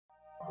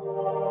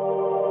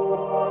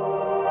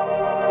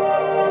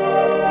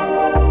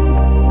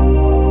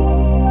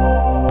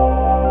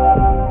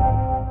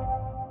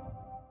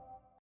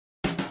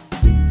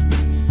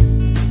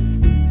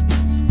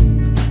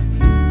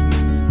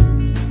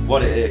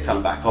it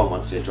come back on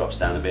once it drops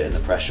down a bit in the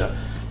pressure.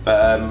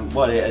 But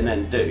what it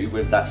then do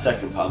with that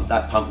second pump,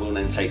 that pump will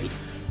then take.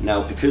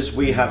 Now, because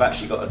we have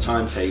actually got a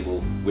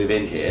timetable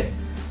within here,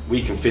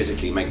 we can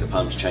physically make the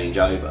pumps change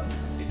over.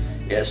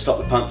 It'll stop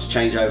the pump to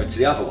change over to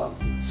the other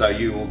one. So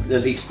you will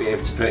at least be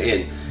able to put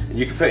in, and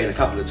you can put in a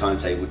couple of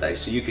timetable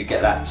days, so you could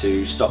get that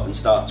to stop and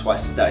start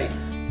twice a day.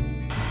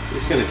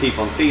 It's going to keep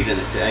on feeding it,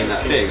 because it ain't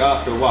that big.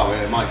 After a while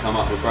it might come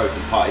up with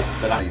broken pipe.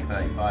 But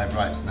 35,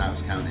 right, so now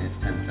it's counting, it's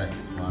 10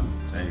 seconds, 1,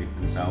 2,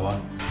 and so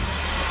on.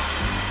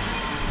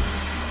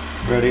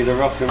 Ready to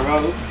rock and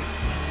roll.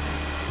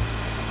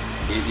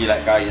 You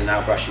let go, you're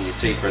now brushing your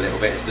teeth for a little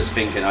bit. It's just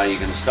thinking, are you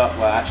going to stop?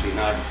 Well, actually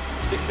no,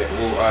 stick a bit of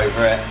water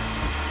over it,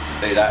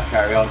 do that,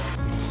 carry on.